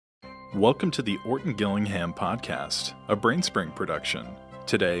Welcome to the Orton Gillingham podcast, a BrainSpring production.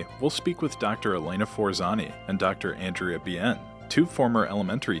 Today, we'll speak with Dr. Elena Forzani and Dr. Andrea Bien, two former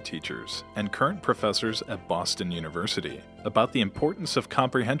elementary teachers and current professors at Boston University, about the importance of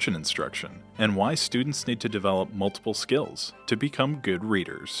comprehension instruction and why students need to develop multiple skills to become good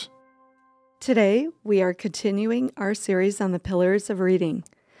readers. Today, we are continuing our series on the pillars of reading.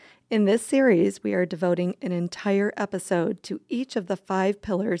 In this series, we are devoting an entire episode to each of the 5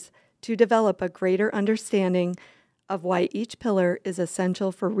 pillars to develop a greater understanding of why each pillar is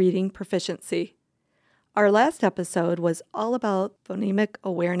essential for reading proficiency. Our last episode was all about phonemic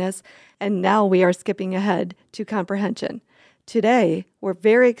awareness, and now we are skipping ahead to comprehension. Today, we're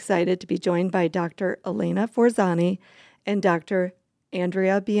very excited to be joined by Dr. Elena Forzani and Dr.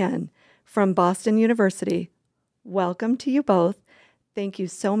 Andrea Bien from Boston University. Welcome to you both. Thank you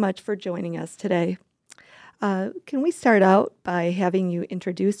so much for joining us today. Can we start out by having you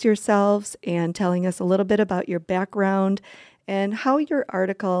introduce yourselves and telling us a little bit about your background and how your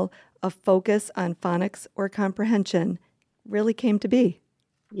article, A Focus on Phonics or Comprehension, really came to be?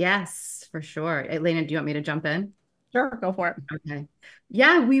 Yes, for sure. Elena, do you want me to jump in? Sure, go for it. Okay.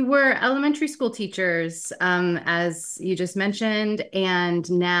 Yeah, we were elementary school teachers, as you just mentioned, and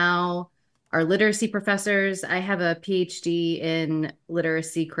now our literacy professors. I have a PhD in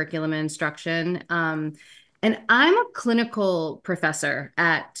literacy curriculum and instruction. And I'm a clinical professor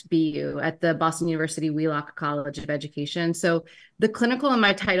at BU, at the Boston University Wheelock College of Education. So the clinical in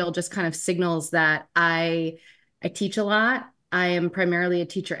my title just kind of signals that I teach a lot. I am primarily a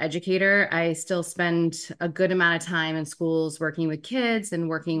teacher educator. I still spend a good amount of time in schools working with kids and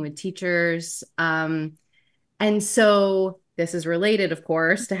working with teachers. And so this is related, of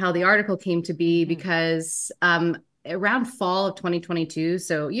course, to how the article came to be, because around fall of 2022,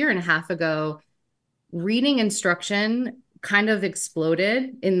 so a year and a half ago, reading instruction kind of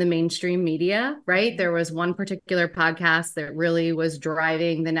exploded in the mainstream media, right? There was one particular podcast that really was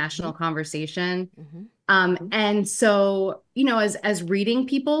driving the national conversation. And so, you know, as reading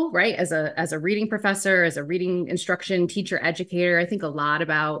people, right, as a reading professor, as a reading instruction teacher, educator, I think a lot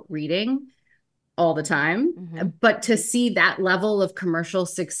about reading all the time. But to see that level of commercial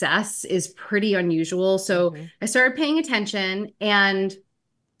success is pretty unusual. So I started paying attention, and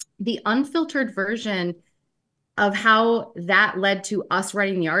the unfiltered version of how that led to us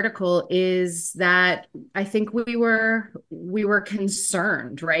writing the article is that I think we were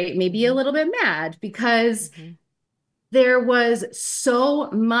concerned, right? Maybe a little bit mad, because there was so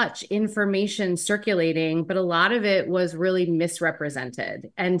much information circulating, but a lot of it was really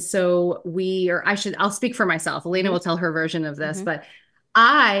misrepresented. And so I'll speak for myself. Elena will tell her version of this, but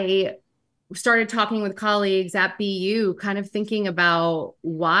I started talking with colleagues at BU, kind of thinking about,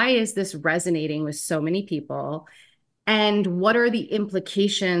 why is this resonating with so many people? And what are the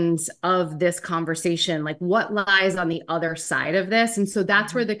implications of this conversation? Like, what lies on the other side of this? And so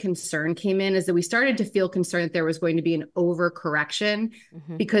that's where the concern came in, is that we started to feel concerned that there was going to be an overcorrection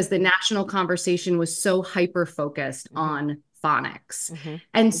because the national conversation was so hyper-focused on phonics.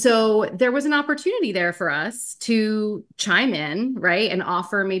 And so there was an opportunity there for us to chime in, right, and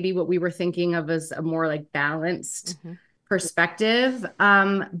offer maybe what we were thinking of as a more like balanced perspective.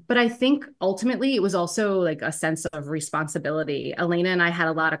 But I think ultimately it was also like a sense of responsibility. Elena and I had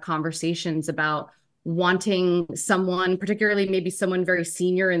a lot of conversations about wanting someone, particularly maybe someone very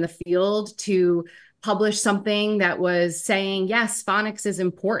senior in the field, to publish something that was saying, yes, phonics is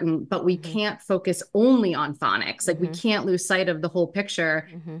important, but we can't focus only on phonics. Like, we can't lose sight of the whole picture.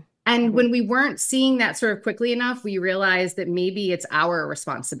 And when we weren't seeing that sort of quickly enough, we realized that maybe it's our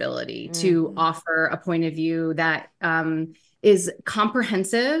responsibility to offer a point of view that is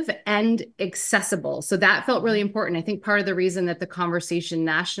comprehensive and accessible. So that felt really important. I think part of the reason that the conversation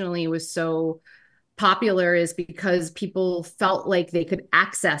nationally was so popular is because people felt like they could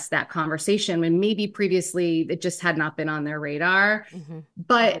access that conversation when maybe previously it just had not been on their radar.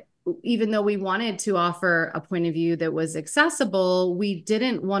 But even though we wanted to offer a point of view that was accessible, we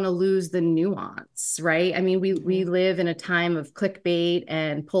didn't want to lose the nuance, right? I mean, we live in a time of clickbait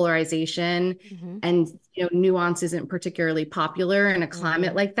and polarization, and nuance isn't particularly popular in a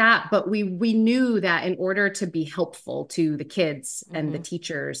climate like that. But we knew that in order to be helpful to the kids and the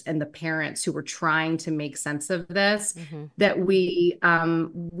teachers and the parents who were trying to make sense of this, that we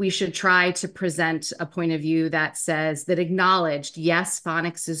should try to present a point of view that acknowledged, yes,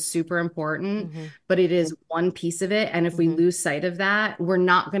 phonics is super important, but it is one piece of it. And if we lose sight of that, we're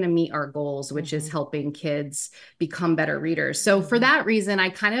not going to meet our goals, which is helping kids become better readers. So for that reason, I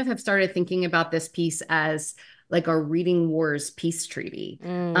kind of have started thinking about this piece as like a reading wars peace treaty.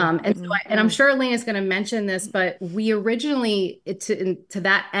 And I'm sure Elena's going to mention this, but we originally, to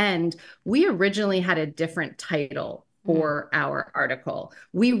that end, we originally had a different title for our article.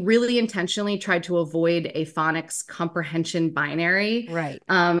 We really intentionally tried to avoid a phonics comprehension binary. Right.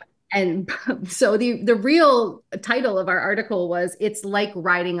 And so the real title of our article was "It's Like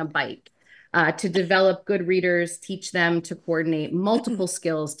Riding a Bike." To develop good readers, teach them to coordinate multiple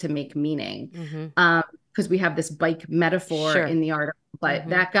skills to make meaning. Because we have this bike metaphor in the article, but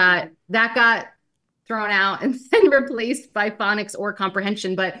that got thrown out and then replaced by phonics or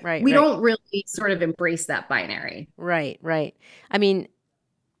comprehension. But we don't really sort of embrace that binary. Right. I mean,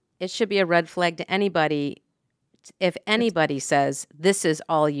 it should be a red flag to anybody if anybody says this is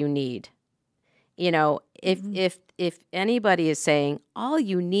all you need. You know, if anybody is saying all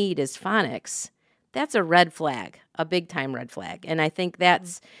you need is phonics, that's a red flag, a big time red flag. And I think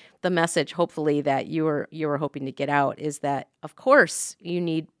that's the message, hopefully, that you were hoping to get out, is that of course you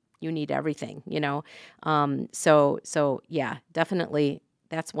need everything, you know. So yeah, definitely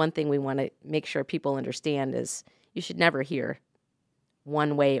that's one thing we want to make sure people understand is you should never hear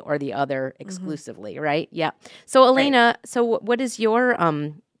one way or the other exclusively, right? Yeah. So Elena, so what is your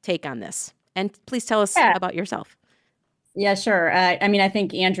take on this? And please tell us about yourself. Yeah, sure. I mean, I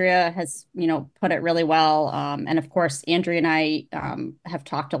think Andrea has, put it really well. And of course, Andrea and I have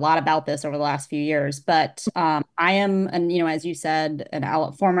talked a lot about this over the last few years. But I am, as you said,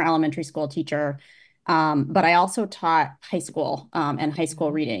 former elementary school teacher. But I also taught high school and high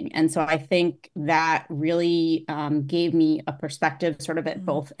school reading. And so I think that really gave me a perspective sort of at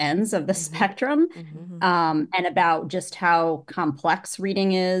both ends of the spectrum, and about just how complex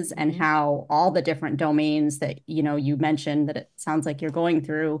reading is and how all the different domains that, you mentioned that it sounds like you're going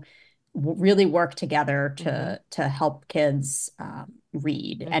through really work together to help kids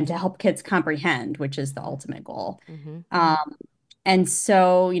read and to help kids comprehend, which is the ultimate goal. And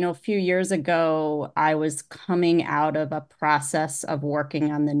so, a few years ago, I was coming out of a process of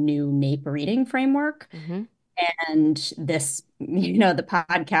working on the new NAEP reading framework. And this, the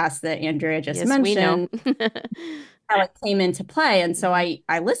podcast that Andrea just mentioned, how it came into play. And so I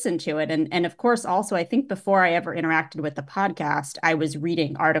listened to it. And of course, also, I think before I ever interacted with the podcast, I was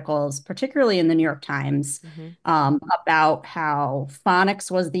reading articles, particularly in the New York Times, about how phonics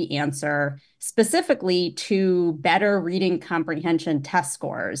was the answer, specifically to better reading comprehension test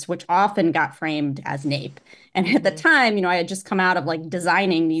scores, which often got framed as NAEP. And at the time, I had just come out of like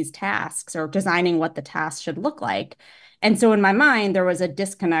designing these tasks or designing what the task should look like. And so in my mind, there was a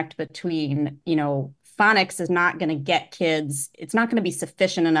disconnect between, phonics is not going to get kids, it's not going to be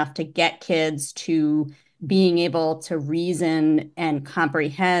sufficient enough to get kids to being able to reason and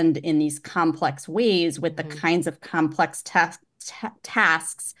comprehend in these complex ways with the kinds of complex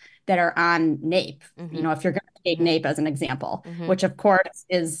tasks that are on NAEP. If you're going to take NAEP as an example, which of course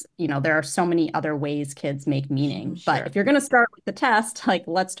is, there are so many other ways kids make meaning. But if you're going to start with the test, like,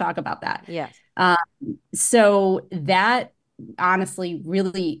 let's talk about that. Yes. So that honestly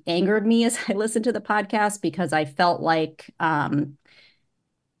really angered me as I listened to the podcast, because I felt like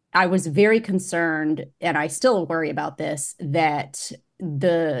I was very concerned, and I still worry about this, that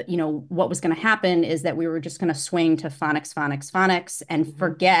what was going to happen is that we were just going to swing to phonics and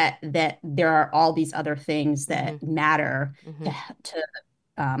forget that there are all these other things that matter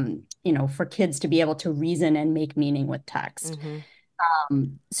for kids to be able to reason and make meaning with text.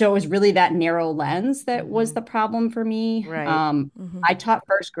 So it was really that narrow lens that was the problem for me. Right. I taught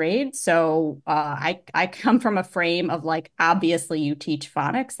first grade, so I come from a frame of like, obviously you teach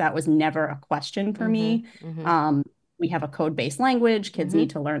phonics. That was never a question for me. We have a code-based language. Kids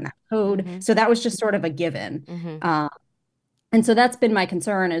need to learn that code. So that was just sort of a given. And so that's been my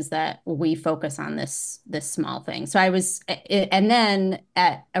concern, is that we focus on this small thing. So and then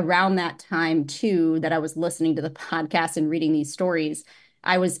at around that time too, that I was listening to the podcast and reading these stories,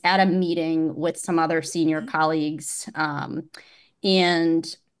 I was at a meeting with some other senior colleagues,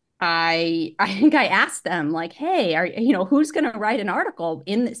 and I think I asked them, like, hey, who's going to write an article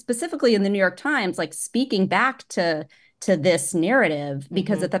specifically in the New York Times, like speaking back to this narrative,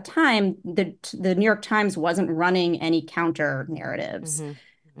 because at the time the New York Times wasn't running any counter narratives.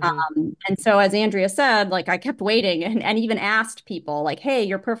 And so, as Andrea said, like, I kept waiting and even asked people, like, hey,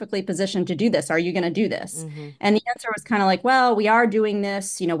 you're perfectly positioned to do this. Are you going to do this? And the answer was kind of like, well, we are doing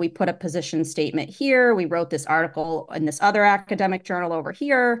this. We put a position statement here. We wrote this article in this other academic journal over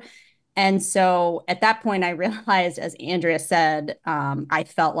here. And so at that point, I realized, as Andrea said, I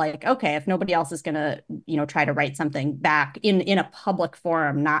felt like, okay, if nobody else is going to, try to write something back in a public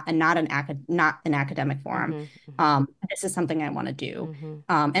forum, not an academic forum, this is something I want to do.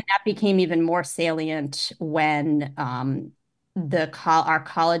 And that became even more salient when our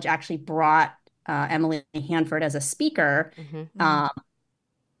college actually brought Emily Hanford as a speaker. And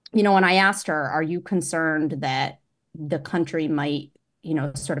I asked her, are you concerned that the country might,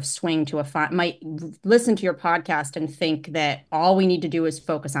 sort of swing to might listen to your podcast and think that all we need to do is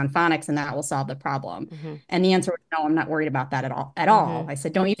focus on phonics and that will solve the problem? And the answer was, no, I'm not worried about that at all. I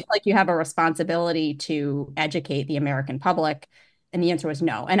said, don't you feel like you have a responsibility to educate the American public? And the answer was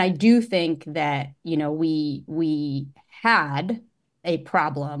no. And I do think that, we had a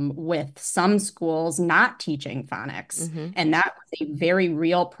problem with some schools not teaching phonics. And that was a very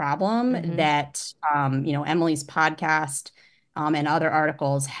real problem that, Emily's podcast and other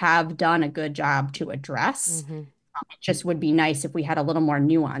articles have done a good job to address. It just would be nice if we had a little more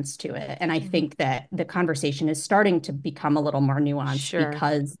nuance to it. And I think that the conversation is starting to become a little more nuanced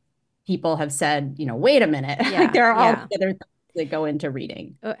because people have said, wait a minute, like there are all other things that go into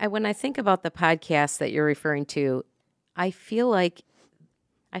reading. When I think about the podcast that you're referring to, I feel like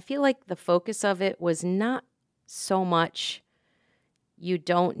the focus of it was not so much you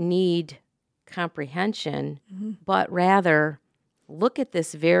don't need comprehension, but rather look at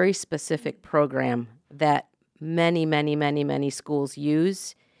this very specific program that many, many, many, many schools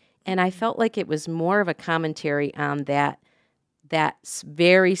use. And I felt like it was more of a commentary on that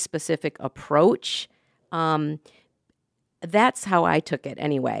very specific approach. That's how I took it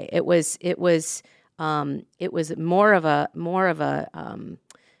anyway. It was more of an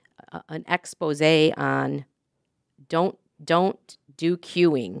expose on don't do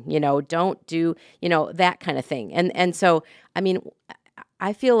queuing, don't do, that kind of thing. And so, I mean,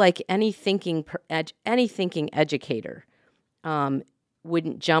 I feel like any thinking educator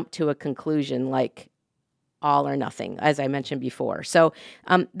wouldn't jump to a conclusion like all or nothing, as I mentioned before. So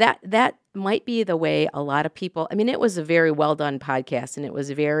that might be the way a lot of people, I mean, it was a very well done podcast, and it was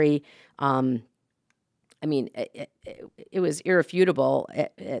very, it was irrefutable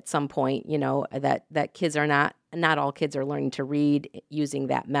at some point, that kids are not all kids are learning to read using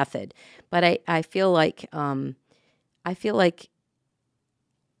that method. But I feel like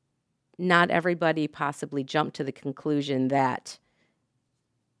not everybody possibly jumped to the conclusion that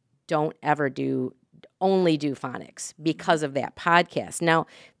only do phonics because of that podcast. Now,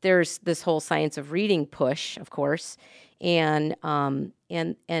 there's this whole science of reading push, of course, and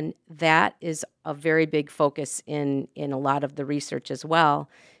that is a very big focus in a lot of the research as well.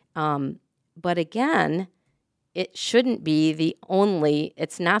 But again, it shouldn't be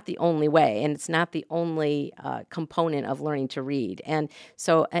it's not the only way, and it's not the only component of learning to read. And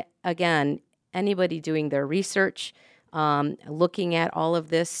so, again, anybody doing their research, looking at all of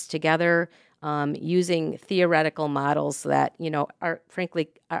this together, using theoretical models that, are frankly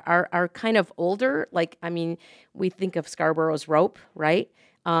are kind of older. Like, I mean, we think of Scarborough's rope, right?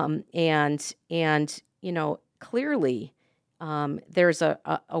 And clearly, there's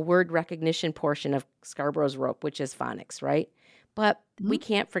a word recognition portion of Scarborough's rope, which is phonics, right? But we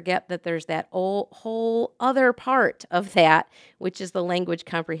can't forget that there's that whole other part of that, which is the language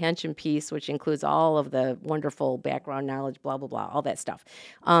comprehension piece, which includes all of the wonderful background knowledge, blah, blah, blah, all that stuff.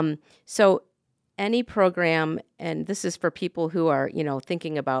 So any program, and this is for people who are,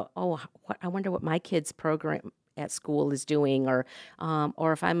 thinking about, I wonder what my kid's program at school is doing, or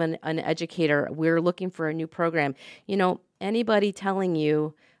if I'm an educator, we're looking for a new program. Anybody telling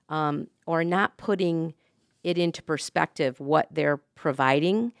you or not putting it into perspective what they're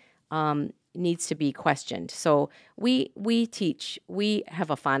providing needs to be questioned. So we have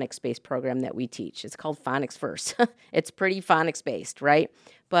a phonics-based program that we teach. It's called Phonics First. It's pretty phonics-based, right?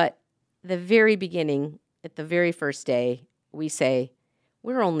 But the very beginning, at the very first day, we say,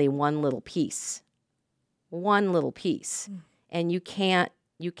 we're only one little piece. And you can't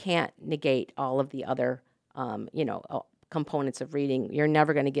negate all of the other, components of reading. You're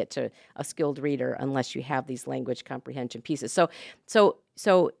never going to get to a skilled reader unless you have these language comprehension pieces.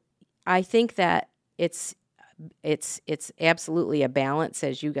 So I think that it's absolutely a balance,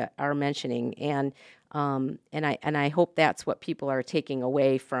 as you are mentioning, and I hope that's what people are taking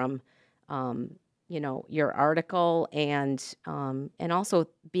away from your article, and also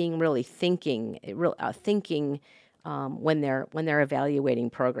being really thinking when they're evaluating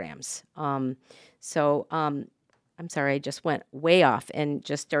programs. I'm sorry, I just went way off and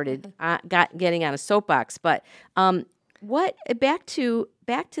just started getting on a soapbox. But back to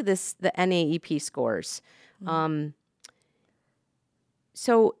this, the NAEP scores.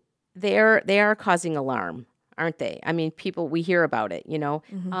 So they are causing alarm, aren't they? I mean, we hear about it, you know.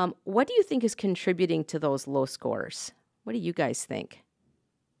 Mm-hmm. What do you think is contributing to those low scores? What do you guys think?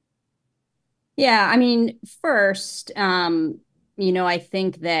 Yeah, I mean, first, I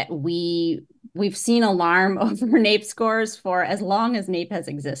think that we've seen alarm over NAEP scores for as long as NAEP has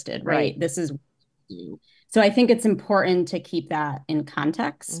existed, Right. right? This is what we do. So I think it's important to keep that in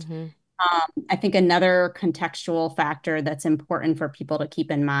context. Mm-hmm. I think another contextual factor that's important for people to keep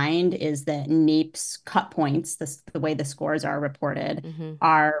in mind is that NAEP's cut points, the way the scores are reported, Mm-hmm.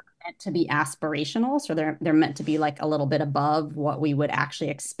 are meant to be aspirational. So they're meant to be like a little bit above what we would actually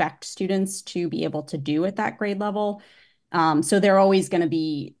expect students to be able to do at that grade level. So they're always going to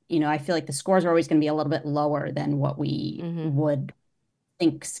be, I feel like the scores are always going to be a little bit lower than what we Mm-hmm. would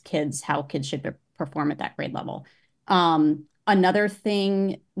think how kids should perform at that grade level. Another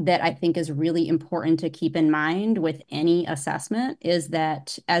thing that I think is really important to keep in mind with any assessment is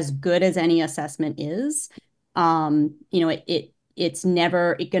that as good as any assessment is, it's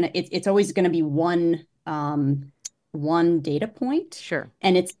never it's always gonna be one data point, Sure.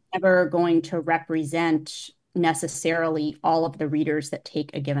 and it's never going to represent necessarily all of the readers that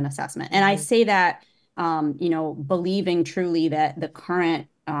take a given assessment. And I say that believing truly that the current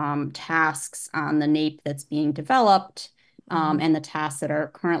tasks on the NAEP that's being developed and the tasks that are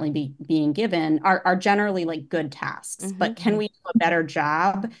currently being given are generally like good tasks. Mm-hmm. But can we do a better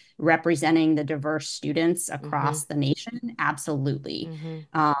job representing the diverse students across the nation? Absolutely.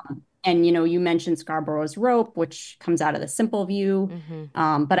 Mm-hmm. And you mentioned Scarborough's rope, which comes out of the simple view.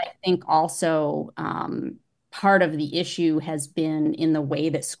 Mm-hmm. But I think also part of the issue has been in the way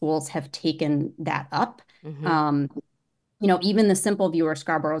that schools have taken that up. Mm-hmm. Even the simple view or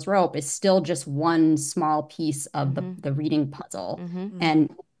Scarborough's rope is still just one small piece of Mm-hmm. the reading puzzle. Mm-hmm.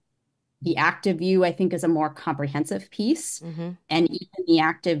 And the active view, I think, is a more comprehensive piece. Mm-hmm. And even the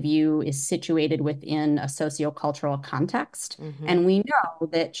active view is situated within a sociocultural context. Mm-hmm. And we know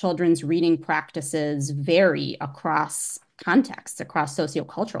that children's reading practices vary across contexts, across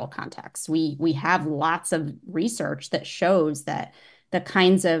sociocultural contexts. We have lots of research that shows that the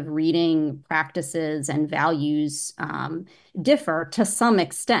kinds of reading practices and values differ to some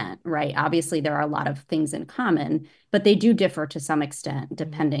extent, right? Obviously, there are a lot of things in common, but they do differ to some extent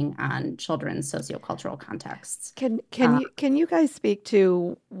depending on children's sociocultural contexts. Can you guys speak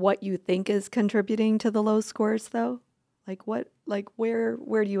to what you think is contributing to the low scores though?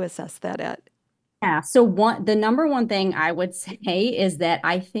 Where do you assess that at? Yeah, so the number one thing I would say is that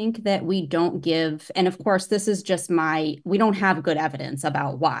I think that we don't give, and of course, this is just we don't have good evidence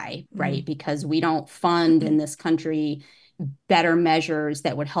about why, right? Because we don't fund in this country better measures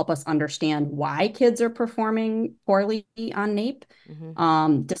that would help us understand why kids are performing poorly on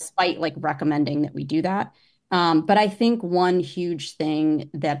NAEP, despite like recommending that we do that. But I think one huge thing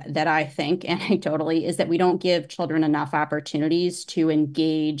that I think anecdotally is that we don't give children enough opportunities to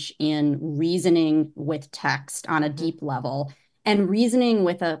engage in reasoning with text on a deep level and reasoning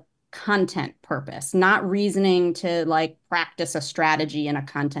with a content purpose, not reasoning to like practice a strategy in a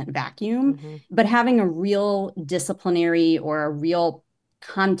content vacuum, but having a real disciplinary or a real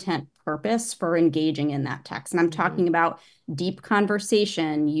content purpose for engaging in that text. And I'm talking about deep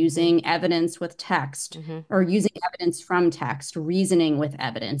conversation, using evidence with text, or using evidence from text, reasoning with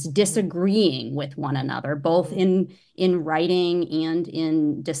evidence, disagreeing with one another, both in writing and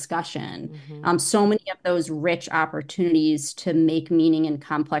in discussion. So many of those rich opportunities to make meaning in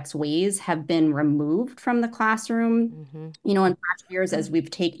complex ways have been removed from the classroom. In past years, as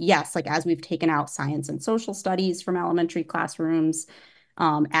we've taken out science and social studies from elementary classrooms,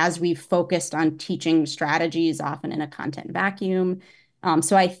 as we've focused on teaching strategies, often in a content vacuum.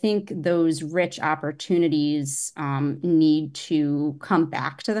 So I think those rich opportunities need to come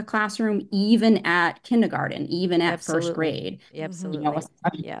back to the classroom, even at kindergarten, even at first grade. Absolutely.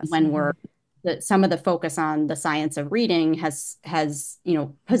 Especially when some of the focus on the science of reading has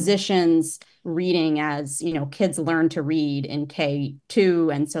positions reading as kids learn to read in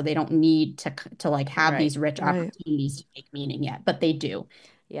K2, and so they don't need to like have these rich opportunities to make meaning yet, but they do.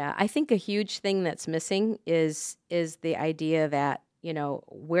 Yeah, I think a huge thing that's missing is the idea that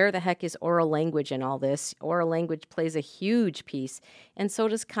where the heck is oral language in all this? Oral language plays a huge piece, and so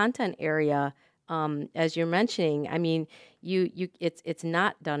does content area. As you're mentioning, I mean, it's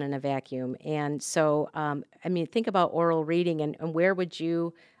not done in a vacuum, and so I mean, think about oral reading and where would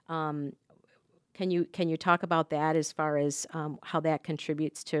you can you talk about that as far as how that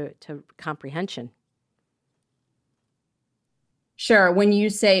contributes to comprehension? Sure. When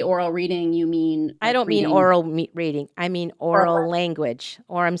you say oral reading, you mean I like don't mean reading oral reading. I mean oral. oral language,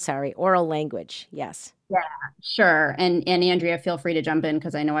 or I'm sorry, oral language. Yes. Yeah, sure. And Andrea, feel free to jump in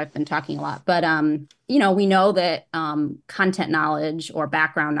because I know I've been talking a lot. But we know that content knowledge or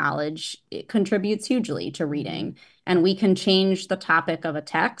background knowledge, it contributes hugely to reading. And we can change the topic of a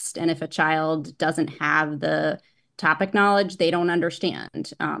text. And if a child doesn't have the topic knowledge, they don't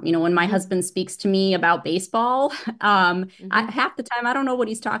understand. When my husband speaks to me about baseball, half the time I don't know what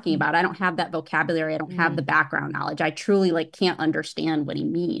he's talking about. I don't have that vocabulary. I don't have the background knowledge. I truly like can't understand what he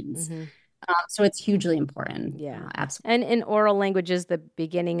means. So it's hugely important. Yeah. Absolutely. And oral language is the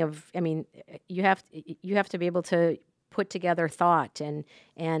beginning of, I mean, you have to be able to put together thought and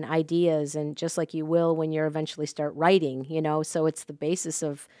ideas, and just like you will when you eventually start writing, so it's the basis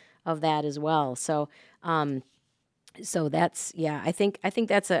of that as well. So so that's, yeah, I think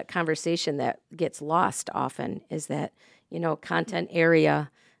that's a conversation that gets lost often, is that, content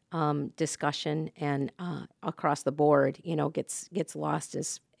area discussion and across the board, gets lost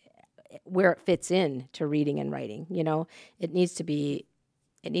as where it fits in to reading and writing. It needs to be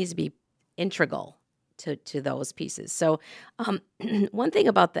integral to those pieces. So one thing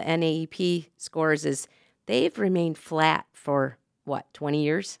about the NAEP scores is they've remained flat for 20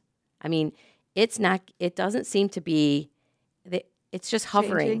 years. I mean, it doesn't seem to be, it's just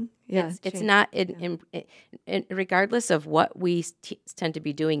hovering. Changing. Yeah, it's not, regardless of what we tend to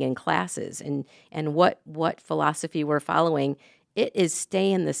be doing in classes and what philosophy we're following, it is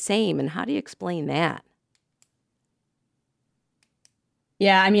staying the same. And how do you explain that?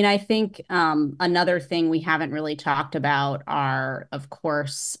 Yeah, I mean, I think another thing we haven't really talked about are, of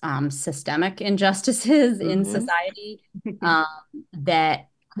course, systemic injustices in society that,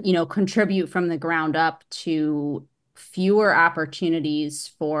 contribute from the ground up to fewer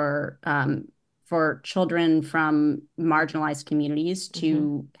opportunities for children from marginalized communities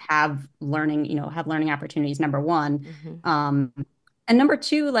to have learning opportunities, number one. And number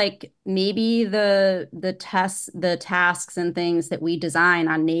two, like maybe the tasks and things that we design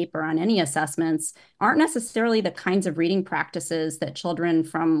on NAEP or on any assessments aren't necessarily the kinds of reading practices that children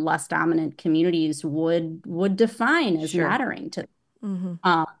from less dominant communities would define as mattering to them.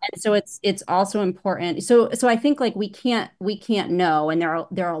 And so it's also important. So I think like we can't know, and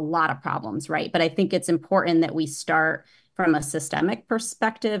there are a lot of problems, right? But I think it's important that we start from a systemic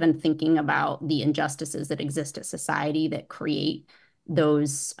perspective and thinking about the injustices that exist in society that create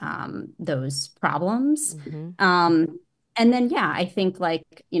those problems. And then, yeah, I think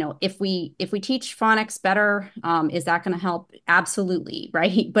like, if we teach phonics better, is that going to help? Absolutely.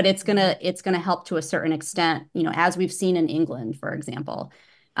 Right. But it's going to help to a certain extent, as we've seen in England, for example.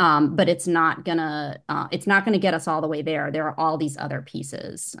 But it's not gonna get us all the way there. There are all these other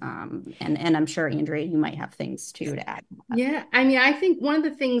pieces. And I'm sure, Andrea, you might have things too to add. Yeah. I mean, I think one of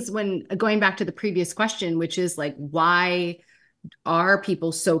the things, when going back to the previous question, which is like, why are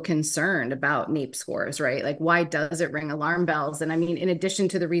people so concerned about NAEP scores, right? Like, why does it ring alarm bells? And I mean, in addition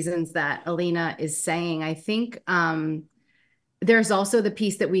to the reasons that Elena is saying, I think there's also the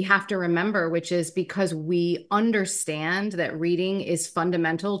piece that we have to remember, which is because we understand that reading is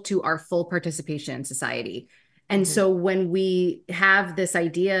fundamental to our full participation in society. And so when we have this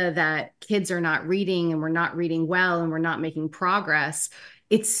idea that kids are not reading and we're not reading well and we're not making progress,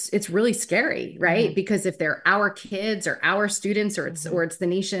 it's really scary, right? Because if they're our kids or our students, or it's the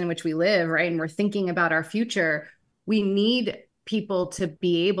nation in which we live, right, and we're thinking about our future, we need people to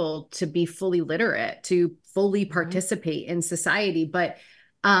be able to be fully literate, to fully participate in society. But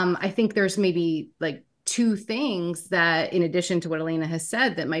I think there's maybe like two things that, in addition to what Elena has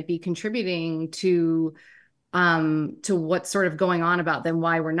said, that might be contributing to what's sort of going on about them,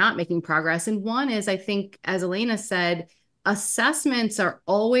 why we're not making progress. And one is, I think, as Elena said, assessments are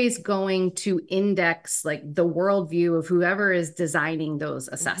always going to index like the worldview of whoever is designing those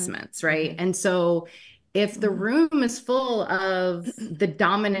assessments, right? And so if the room is full of the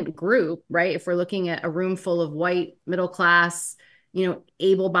dominant group, right? If we're looking at a room full of white, middle class,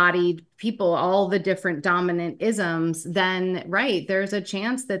 able-bodied people, all the different dominant isms, then, right, there's a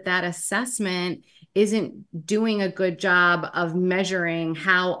chance that that assessment isn't doing a good job of measuring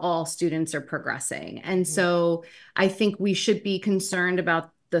how all students are progressing. And so I think we should be concerned about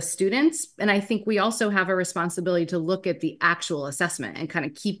the students. And I think we also have a responsibility to look at the actual assessment and kind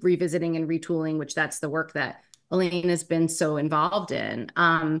of keep revisiting and retooling, which that's the work that Elena has been so involved in.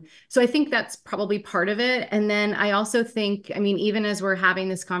 So I think that's probably part of it. And then I also think, I mean, even as we're having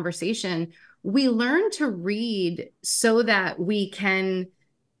this conversation, we learn to read so that we can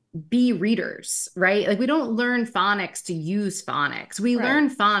be readers, right? Like we don't learn phonics to use phonics. We Right. learn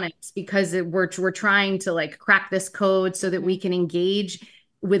phonics because we're trying to like crack this code so that we can engage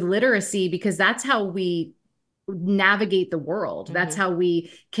with literacy, because that's how we navigate the world. That's how we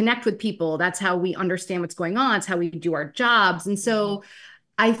connect with people. That's how we understand what's going on. It's how we do our jobs. And so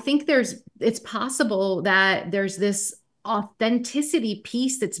I think it's possible that there's this authenticity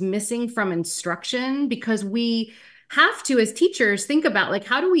piece that's missing from instruction, because we have to, as teachers, think about like,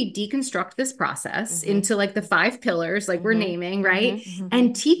 how do we deconstruct this process into like the 5 pillars, like we're naming, right?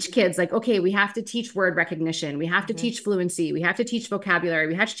 And teach kids like, okay, we have to teach word recognition. We have to teach fluency. We have to teach vocabulary.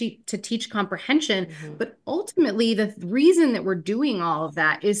 We have to teach comprehension. But ultimately, the reason that we're doing all of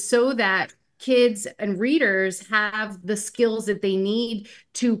that is so that kids and readers have the skills that they need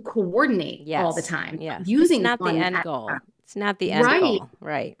to coordinate all the time. Yes. Using it's not the end goal. It's not the end goal.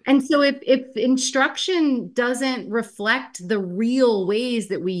 Right. And so if instruction doesn't reflect the real ways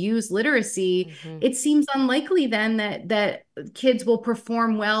that we use literacy, it seems unlikely then that kids will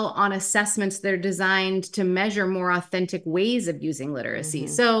perform well on assessments that are designed to measure more authentic ways of using literacy.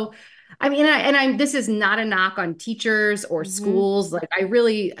 So I mean, this is not a knock on teachers or schools. Like I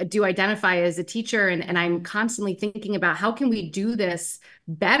really do identify as a teacher, and I'm constantly thinking about how can we do this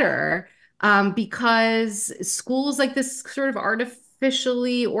better, because schools like this sort of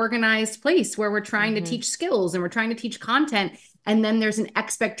artificially organized place where we're trying to teach skills and we're trying to teach content. And then there's an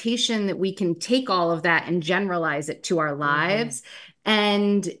expectation that we can take all of that and generalize it to our lives.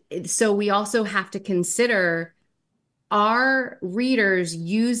 And so we also have to consider, are readers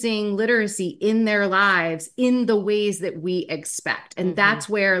using literacy in their lives in the ways that we expect? And that's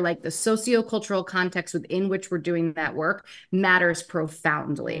where like the sociocultural context within which we're doing that work matters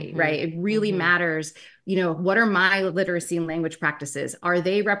profoundly, right? It really matters. You know, what are my literacy and language practices? Are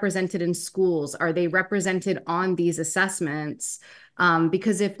they represented in schools? Are they represented on these assessments?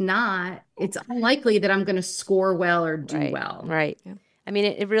 Because if not, it's unlikely that I'm going to score well or do well. Right. Yeah. I mean,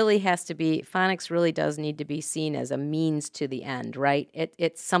 it really has to be, phonics really does need to be seen as a means to the end, right?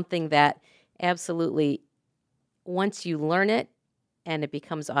 It's something that absolutely, once you learn it and it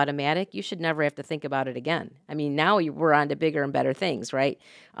becomes automatic, you should never have to think about it again. I mean, now we're on to bigger and better things, right?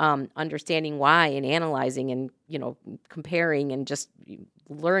 Understanding why and analyzing and, comparing and just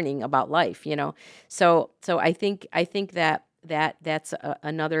learning about life, So I think that's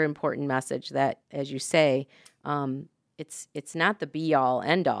another important message that, as you say, it's not the be all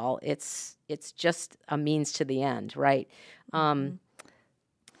end all. It's just a means to the end, right? And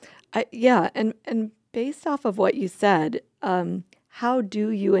based off of what you said, how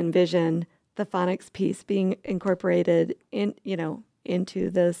do you envision the phonics piece being incorporated into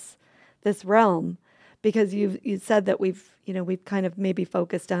this realm? Because you said that we've kind of maybe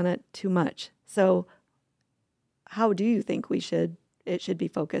focused on it too much. So how do you think it should be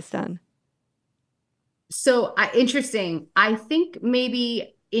focused on? So interesting. I think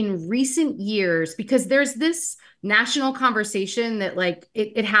maybe in recent years, because there's this national conversation that like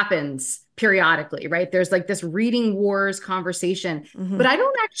it happens periodically, right? There's like this reading wars conversation, but I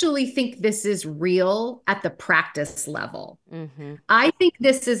don't actually think this is real at the practice level. I think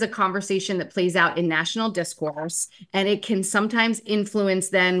this is a conversation that plays out in national discourse, and it can sometimes influence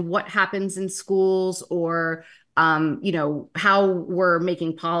then what happens in schools or how we're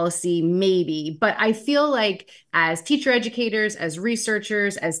making policy, maybe. But I feel like as teacher educators, as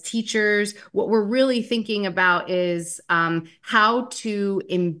researchers, as teachers, what we're really thinking about is how to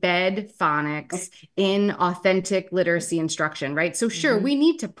embed phonics in authentic literacy instruction, right? So sure, we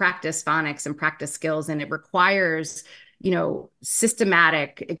need to practice phonics and practice skills, and it requires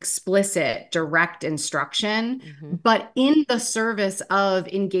systematic, explicit, direct instruction, but in the service of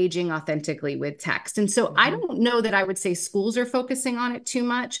engaging authentically with text. And so I don't know that I would say schools are focusing on it too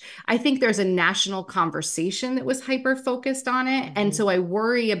much. I think there's a national conversation that was hyper-focused on it. And so I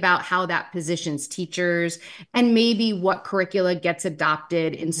worry about how that positions teachers and maybe what curricula gets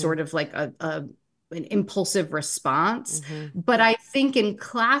adopted in sort of like an impulsive response. But I think in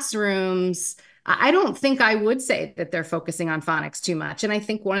classrooms, I don't think I would say that they're focusing on phonics too much. And I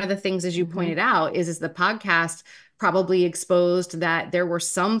think one of the things, as you pointed out, is the podcast probably exposed that there were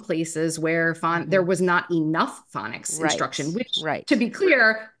some places where there was not enough phonics instruction, which, to be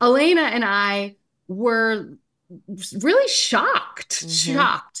clear, Elena and I were really shocked,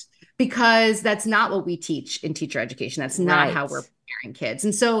 because that's not what we teach in teacher education. That's not how we're preparing kids.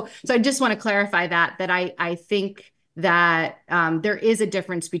 And so I just want to clarify that I think that there is a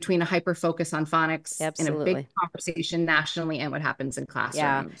difference between a hyper focus on phonics in a big conversation nationally and what happens in classrooms.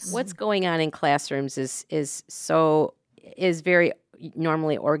 Yeah, what's going on in classrooms is very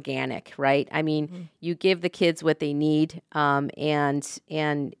normally organic, right? I mean, you give the kids what they need,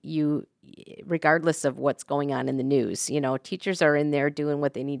 and you, regardless of what's going on in the news, teachers are in there doing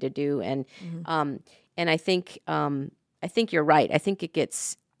what they need to do, and I think you're right. I think it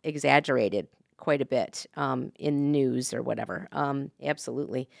gets exaggerated quite a bit in news or whatever.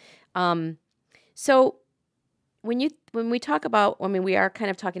 Absolutely. So when we talk about, we are kind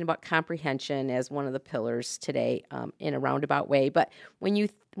of talking about comprehension as one of the pillars today, in a roundabout way. But when you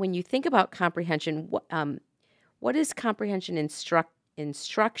think about comprehension, what does comprehension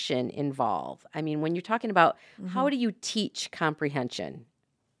instruction involve? I mean, when you're talking about how do you teach comprehension?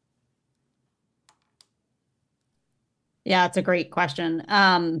 Yeah, it's a great question.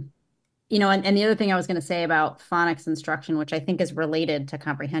 And the other thing I was going to say about phonics instruction, which I think is related to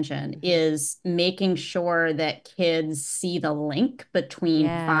comprehension, is making sure that kids see the link between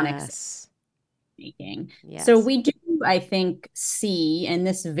phonics and making. Yes. So we do, I think, see, and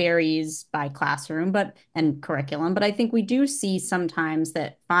this varies by classroom and curriculum, but I think we do see sometimes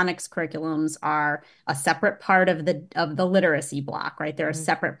that phonics curriculums are a separate part of the literacy block, right? They're a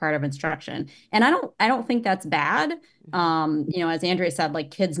separate part of instruction. And I don't think that's bad. As Andrea said, like,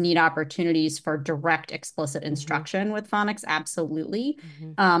 kids need opportunities for direct, explicit instruction with phonics. Absolutely.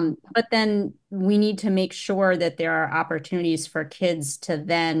 But then we need to make sure that there are opportunities for kids to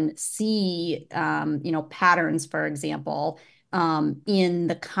then see, patterns, for example, in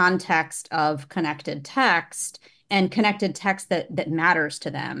the context of connected text that matters to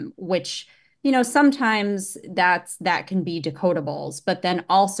them, which, sometimes that can be decodables, but then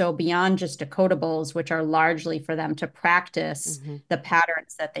also beyond just decodables, which are largely for them to practice the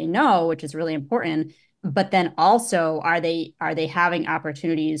patterns that they know, which is really important. But then also, are they having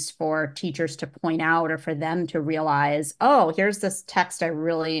opportunities for teachers to point out, or for them to realize, oh, here's this text I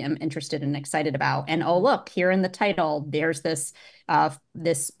really am interested and excited about, and oh, look, here in the title, there's this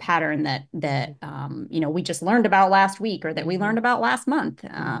pattern that we just learned about last week, or that we learned about last month.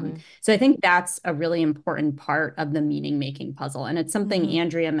 So I think that's a really important part of the meaning making puzzle, and it's something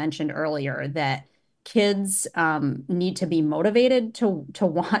Andrea mentioned earlier, that kids need to be motivated to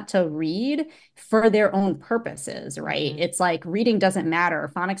want to read for their own purposes, right? It's like, reading doesn't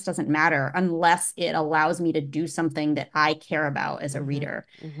matter, phonics doesn't matter, unless it allows me to do something that I care about as a reader.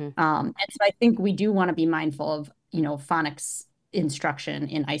 And so I think we do want to be mindful of, phonics instruction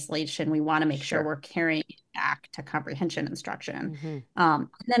in isolation. We want to make sure we're carrying it back to comprehension instruction. And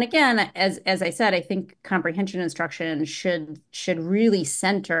then again, as I said, I think comprehension instruction should really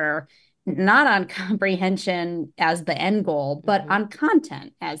center not on comprehension as the end goal, but on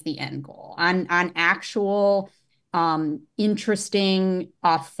content as the end goal, on actual interesting,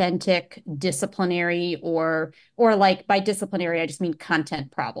 authentic, disciplinary, or like, by disciplinary, I just mean content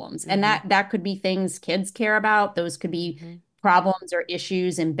problems. And that could be things kids care about. Those could be problems or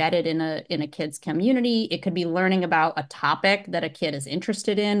issues embedded in a kid's community. It could be learning about a topic that a kid is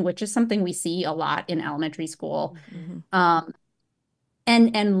interested in, which is something we see a lot in elementary school.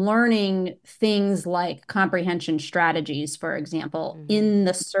 And learning things like comprehension strategies, for example, in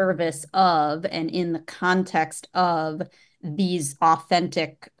the service of and in the context of these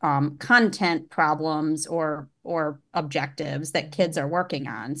authentic content problems or objectives that kids are working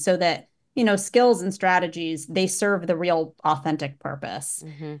on, so that, skills and strategies, they serve the real authentic purpose.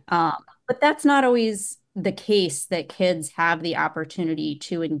 But that's not always the case, that kids have the opportunity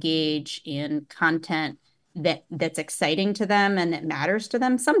to engage in content that's exciting to them and that matters to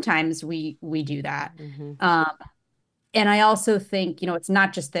them. Sometimes we do that. And I also think, it's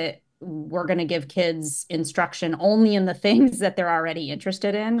not just that we're going to give kids instruction only in the things that they're already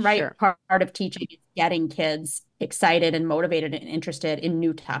interested in, right? Part of teaching is getting kids excited and motivated and interested in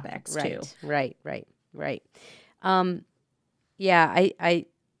new topics too. Right. Yeah,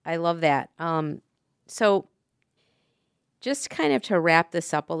 I love that. So just kind of to wrap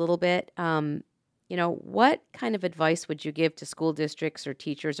this up a little bit, what kind of advice would you give to school districts or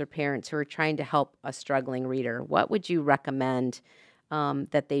teachers or parents who are trying to help a struggling reader? What would you recommend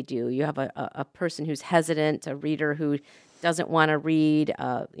that they do? You have a person who's hesitant, a reader who doesn't want to read,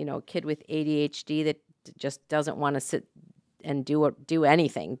 a kid with ADHD that just doesn't want to sit and do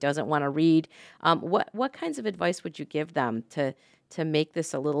anything, doesn't want to read. What kinds of advice would you give them to make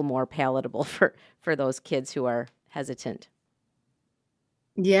this a little more palatable for those kids who are hesitant?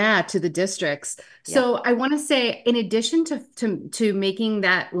 Yeah, to the districts. So I want to say, in addition to making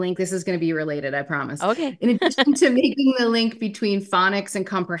that link, this is going to be related, I promise. Okay. In addition to making the link between phonics and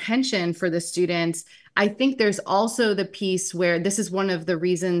comprehension for the students, I think there's also the piece where this is one of the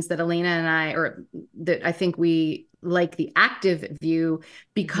reasons that Elena and I, or that I think we like the active view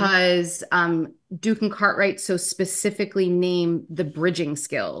because Duke and Cartwright so specifically name the bridging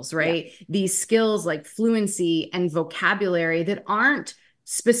skills, right? These skills like fluency and vocabulary that aren't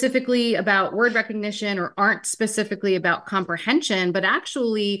specifically about word recognition or aren't specifically about comprehension, but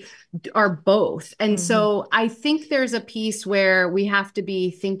actually are both. And so I think there's a piece where we have to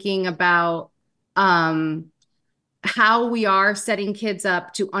be thinking about how we are setting kids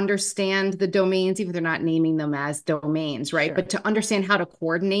up to understand the domains, even if they're not naming them as domains, right? But to understand how to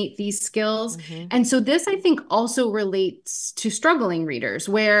coordinate these skills. And so this, I think, also relates to struggling readers,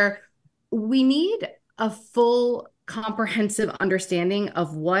 where we need a full comprehensive understanding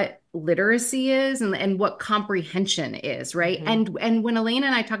of what literacy is and what comprehension is, right? And when Elena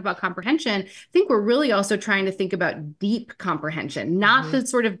and I talk about comprehension, I think we're really also trying to think about deep comprehension, not the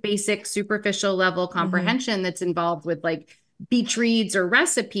sort of basic superficial level comprehension that's involved with like beach reads or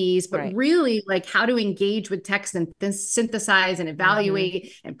recipes, but really like how to engage with text and synthesize and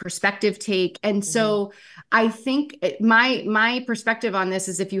evaluate and perspective take. And so I think my perspective on this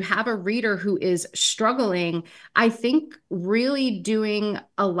is if you have a reader who is struggling, I think really doing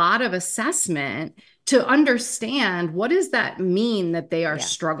a lot of assessment to understand what does that mean that they are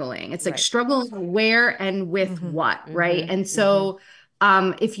struggling. It's like struggling where and with what, right? And so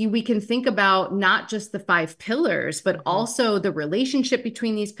if we can think about not just the 5 pillars, but also the relationship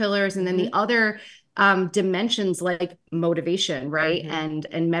between these pillars and then the other dimensions like motivation, right? And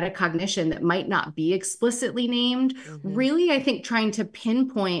metacognition that might not be explicitly named. Really, I think trying to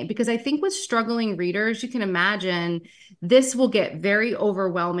pinpoint, because I think with struggling readers, you can imagine this will get very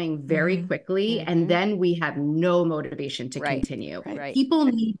overwhelming very quickly. And then we have no motivation to continue. People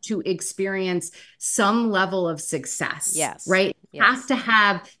need to experience some level of success, right? Have to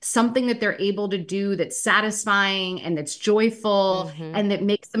have something that they're able to do that's satisfying and that's joyful and that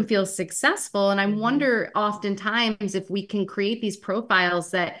makes them feel successful. And I wonder oftentimes if we can create these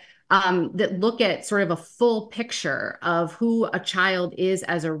profiles that that look at sort of a full picture of who a child is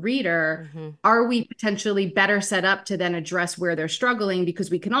as a reader, are we potentially better set up to then address where they're struggling, because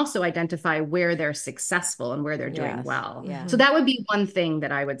we can also identify where they're successful and where they're doing well. So that would be one thing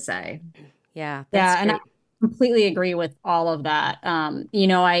that I would say. Yeah, and I completely agree with all of that. You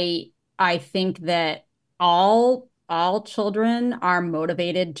know, I think that all children are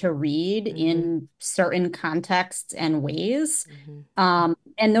motivated to read in certain contexts and ways.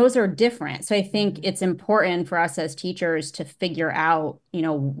 And those are different. So I think it's important for us as teachers to figure out, you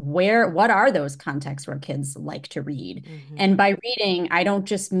know, what are those contexts where kids like to read? And by reading, I don't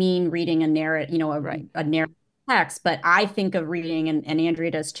just mean reading a narrative, you know, a narrative text, but I think of reading, and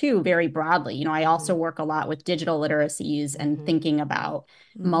Andrea does too, very broadly. You know, I also work a lot with digital literacies and thinking about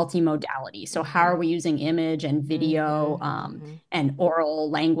multimodality. So how are we using image and video and oral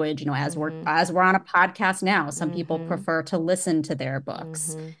language? You know, as we're on a podcast now, some people prefer to listen to their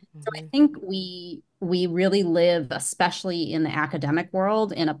books. So I think we really live, especially in the academic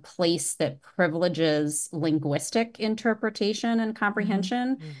world, in a place that privileges linguistic interpretation and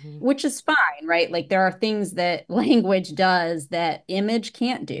comprehension, which is fine, right? Like there are things that language does that image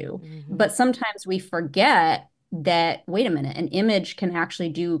can't do, but sometimes we forget that, wait a minute, an image can actually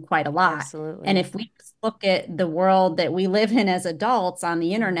do quite a lot. Absolutely. And if we just look at the world that we live in as adults on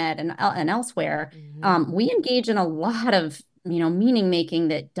the internet and elsewhere, we engage in a lot of, you know, meaning making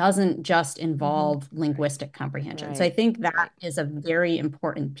that doesn't just involve linguistic comprehension. So I think that is a very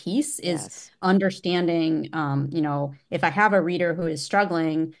important piece, is understanding, you know, if I have a reader who is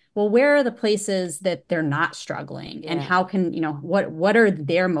struggling, well, where are the places that they're not struggling? And how can, you know, what are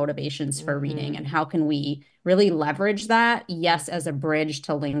their motivations for reading, and how can we really leverage that, yes, as a bridge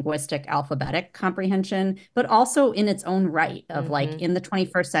to linguistic alphabetic comprehension, but also in its own right of like in the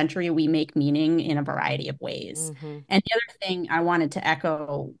 21st century, we make meaning in a variety of ways. And the other thing I wanted to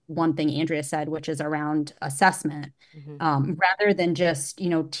echo, one thing Andrea said, which is around assessment. Rather than just, you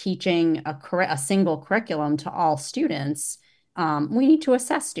know, teaching a single curriculum to all students, we need to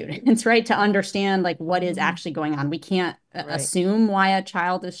assess students, right? To understand like what is actually going on. We can't assume why a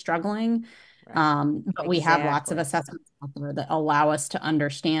child is struggling. But we have lots of assessments out there that allow us to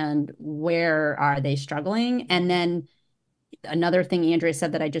understand where are they struggling. And then another thing Andrea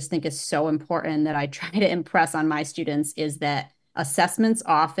said that I just think is so important that I try to impress on my students is that assessments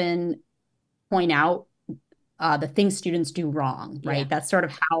often point out the things students do wrong, right? That's sort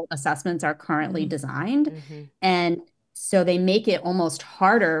of how assessments are currently designed. And so they make it almost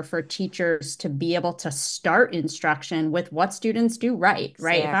harder for teachers to be able to start instruction with what students do right?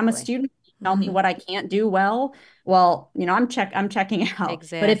 If I'm a student, tell me what I can't do well, you know, I'm checking out.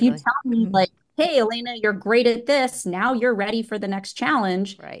 But if you tell me like, hey, Elena, you're great at this. Now you're ready for the next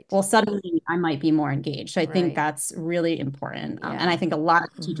challenge. Right. Well, suddenly I might be more engaged. So I think Right. that's really important. Yeah. And I think a lot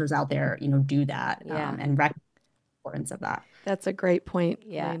of teachers out there, do that Yeah. and recognize the importance of that. That's a great point,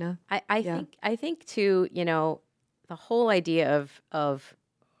 Yeah. Elena. I think too, the whole idea of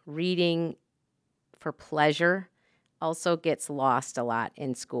reading for pleasure also gets lost a lot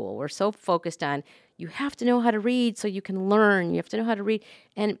in school. We're so focused on you have to know how to read so you can learn. You have to know how to read,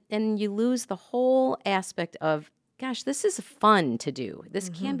 and you lose the whole aspect of, gosh, this is fun to do. This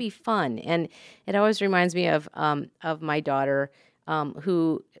can be fun, and it always reminds me of my daughter,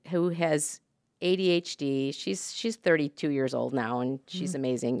 who has ADHD. She's 32 years old now, and she's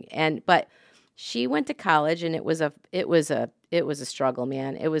amazing. But she went to college, and it was a struggle,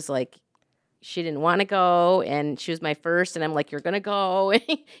 man. It was like, she didn't want to go, and she was my first, and I'm like, you're going to go,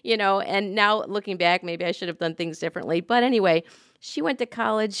 and now looking back, maybe I should have done things differently. But anyway, she went to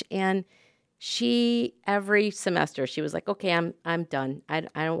college, and every semester, she was like, okay, I'm done. I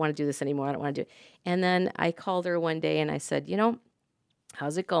don't want to do this anymore. I don't want to do it. And then I called her one day, and I said,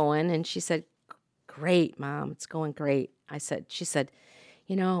 how's it going? And she said, great, Mom, it's going great. She said,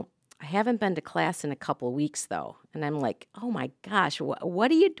 I haven't been to class in a couple of weeks, though. And I'm like, oh, my gosh, what?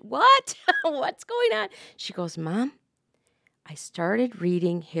 What's going on? She goes, Mom, I started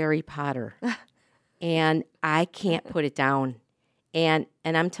reading Harry Potter, and I can't put it down. And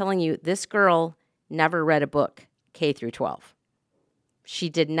I'm telling you, this girl never read a book K through 12. She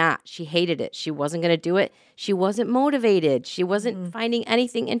did not. She hated it. She wasn't going to do it. She wasn't motivated. She wasn't finding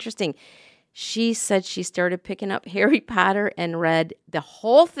anything interesting. She said she started picking up Harry Potter and read the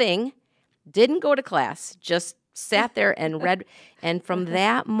whole thing, didn't go to class, just sat there and read. And from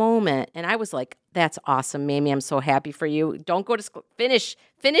that moment, and I was like, that's awesome, Mamie. I'm so happy for you. Don't go to school. Finish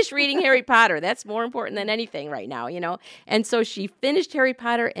reading Harry Potter. That's more important than anything right now, And so she finished Harry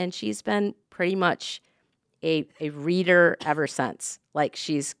Potter, and she's been pretty much a reader ever since. Like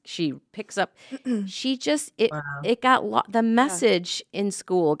she picks up, it got the message in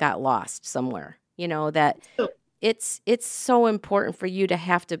school got lost somewhere, that it's so important for you to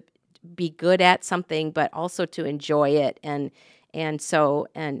have to be good at something, but also to enjoy it. It's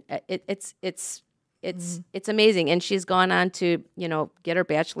amazing. And she's gone on to, get her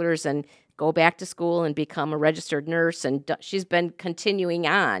bachelor's and go back to school and become a registered nurse. And she's been continuing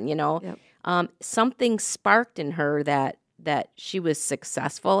on, Yep. Something sparked in her that she was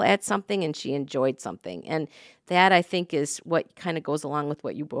successful at something and she enjoyed something. And that, I think, is what kind of goes along with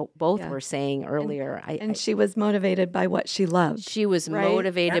what you both were saying earlier. And she was motivated by what she loved. She was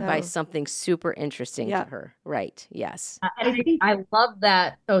motivated by something super interesting to Yeah. her. Right. Yes. I love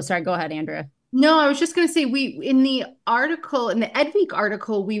that. Oh, sorry. Go ahead, Andrea. No, I was just going to say, in the Ed Week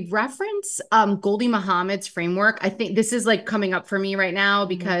article, we reference Goldie Muhammad's framework. I think this is like coming up for me right now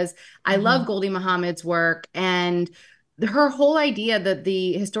because I love Goldie Muhammad's work, and her whole idea that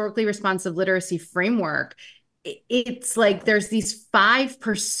the historically responsive literacy framework, it's like there's these 5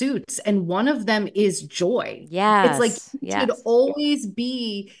 pursuits, and one of them is joy. Yes. It's like you should always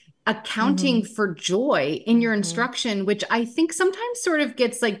be accounting for joy in your instruction, which I think sometimes sort of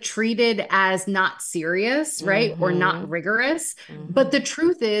gets like treated as not serious, right? Or not rigorous. But the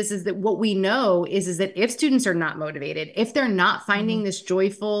truth is that what we know is that if students are not motivated, if they're not finding this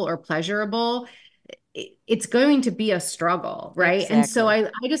joyful or pleasurable, it's going to be a struggle, right? Exactly. And so I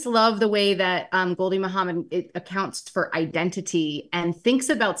just love the way that Goldie Muhammad accounts for identity and thinks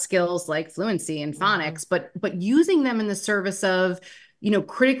about skills like fluency and phonics, but using them in the service of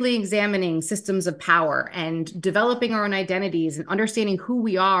critically examining systems of power and developing our own identities and understanding who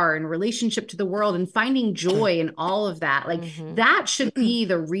we are in relationship to the world and finding joy in all of that. Like that should be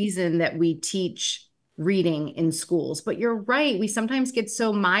the reason that we teach reading in schools. But you're right. We sometimes get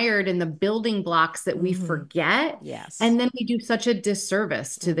so mired in the building blocks that we forget. Yes. And then we do such a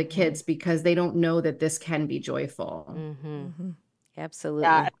disservice to the kids because they don't know that this can be joyful. Absolutely.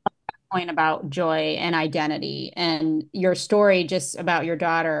 Yeah. Point about joy and identity, and your story just about your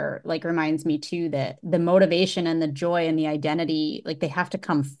daughter like reminds me too that the motivation and the joy and the identity, like, they have to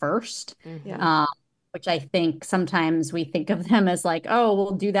come first. Which I think sometimes we think of them as like, oh,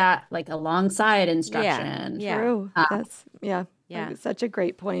 we'll do that like alongside instruction. True. That's such a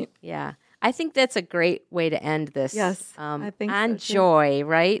great point. Yeah. I think that's a great way to end this. Yes, I think on so too. joy,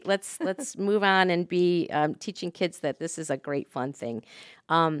 right? Let's move on and be teaching kids that this is a great fun thing.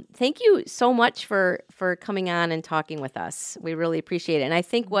 Thank you so much for coming on and talking with us. We really appreciate it. And I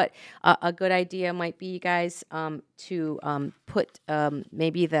think what a good idea might be, you guys, to put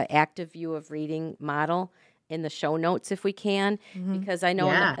maybe the active view of reading model in the show notes if we can, because I know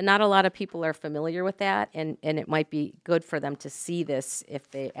Yeah. not a lot of people are familiar with that, and it might be good for them to see this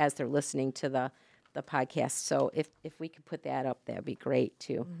as they're listening to the podcast. So if we could put that up, that'd be great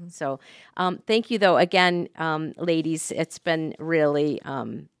too. So thank you though again, ladies. It's been really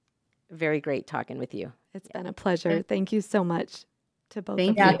very great talking with you. It's been a pleasure. Thank you so much to both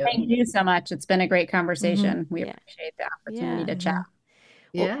Thank of Yeah, you. thank you so much. It's been a great conversation. We Yeah. appreciate the opportunity to Yeah. chat.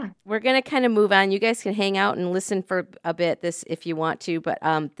 Yeah. We're going to kind of move on. You guys can hang out and listen for a bit if you want to, but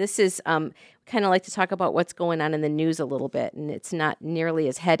this is kind of like to talk about what's going on in the news a little bit, and it's not nearly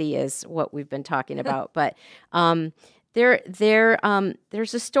as heady as what we've been talking about. But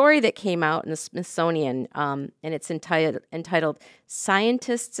there's a story that came out in the Smithsonian, and it's entitled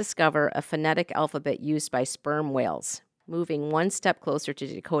 "Scientists Discover a Phonetic Alphabet Used by Sperm Whales, Moving One Step Closer to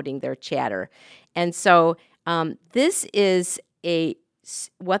Decoding Their Chatter." And so this is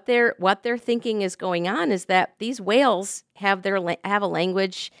what they're thinking is going on is that these whales have a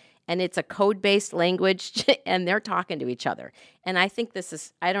language, and it's a code-based language, and they're talking to each other. And I think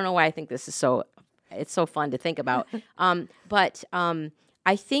I don't know why I think this is it's so fun to think about. But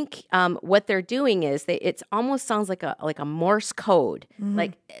I think what they're doing is it almost sounds like a Morse code.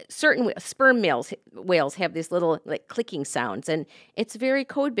 Like certain sperm whales have these little like clicking sounds, and it's very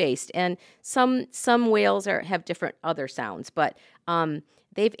code based. And some whales have different other sounds, but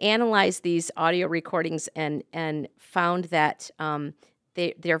they've analyzed these audio recordings and found that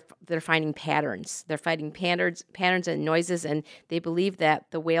they're finding patterns. They're finding patterns and noises, and they believe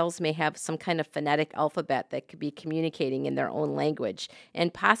that the whales may have some kind of phonetic alphabet that could be communicating in their own language,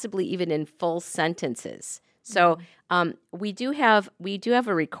 and possibly even in full sentences. So we do have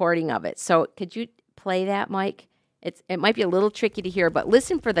a recording of it. So could you play that, Mike? It might be a little tricky to hear, but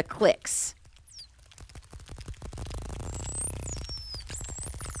listen for the clicks.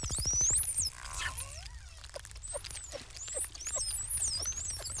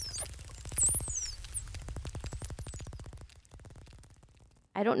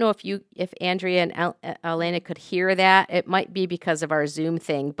 I don't know if Andrea and Elena could hear that. It might be because of our Zoom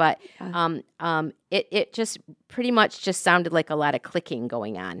thing, but it just pretty much just sounded like a lot of clicking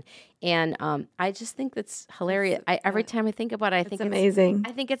going on, and I just think that's hilarious. Every time I think about it, I think it's amazing.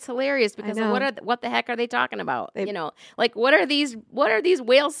 I think it's hilarious because what the heck are they talking about? Like what are these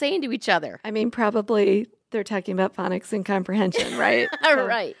whales saying to each other? I mean, probably they're talking about phonics and comprehension, right?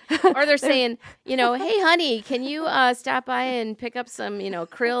 Right. Or they're saying, hey, honey, can you stop by and pick up some,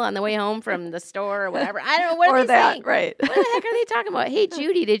 krill on the way home from the store or whatever? I don't know. What are they saying? Right. What the heck are they talking about? Hey,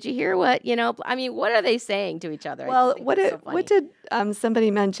 Judy, did you hear what, I mean, what are they saying to each other? Well, what did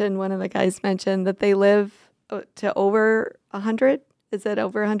somebody mention, one of the guys mentioned that they live to over 100? Is it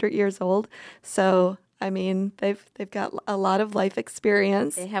over 100 years old? So I mean, they've got a lot of life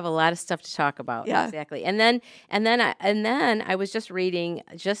experience. They have a lot of stuff to talk about. Yeah. Exactly. And then I was just reading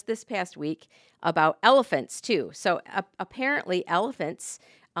just this past week about elephants too. So apparently elephants,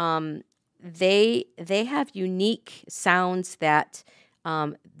 they have unique sounds that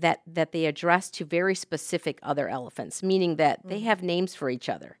they address to very specific other elephants, meaning that they have names for each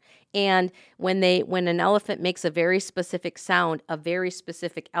other. And when an elephant makes a very specific sound, a very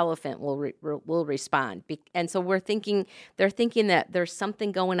specific elephant will respond. And so they're thinking that there's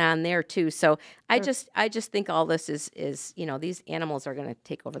something going on there too. So I just think all this is these animals are going to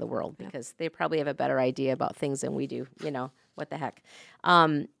take over the world because they probably have a better idea about things than we do. What the heck?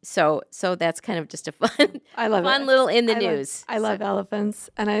 So that's kind of just a fun little in the news. I love elephants,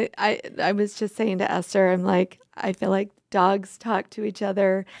 and I was just saying to Esther, I'm like, I feel like dogs talk to each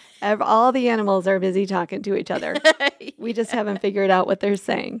other. All the animals are busy talking to each other. We just haven't figured out what they're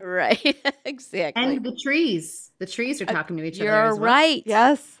saying. Right. Exactly. And the trees are talking to each other. You're as well. right.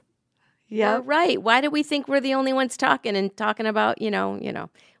 Yes. Yeah. You're right. Why do we think we're the only ones talking about?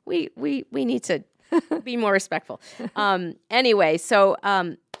 We need to be more respectful. Anyway, so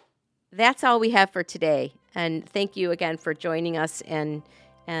that's all we have for today. And thank you again for joining us, and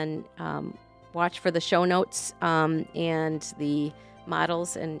watch for the show notes and the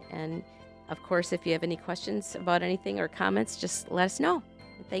models. And of course, if you have any questions about anything or comments, just let us know.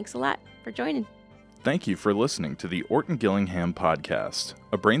 And thanks a lot for joining. Thank you for listening to the Orton Gillingham Podcast,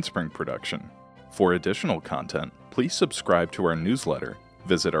 a Brainspring production. For additional content, please subscribe to our newsletter,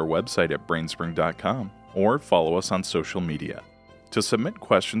 visit our website at brainspring.com, or follow us on social media. To submit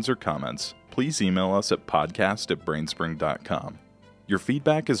questions or comments, please email us at podcast@brainspring.com. Your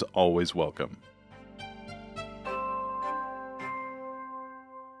feedback is always welcome.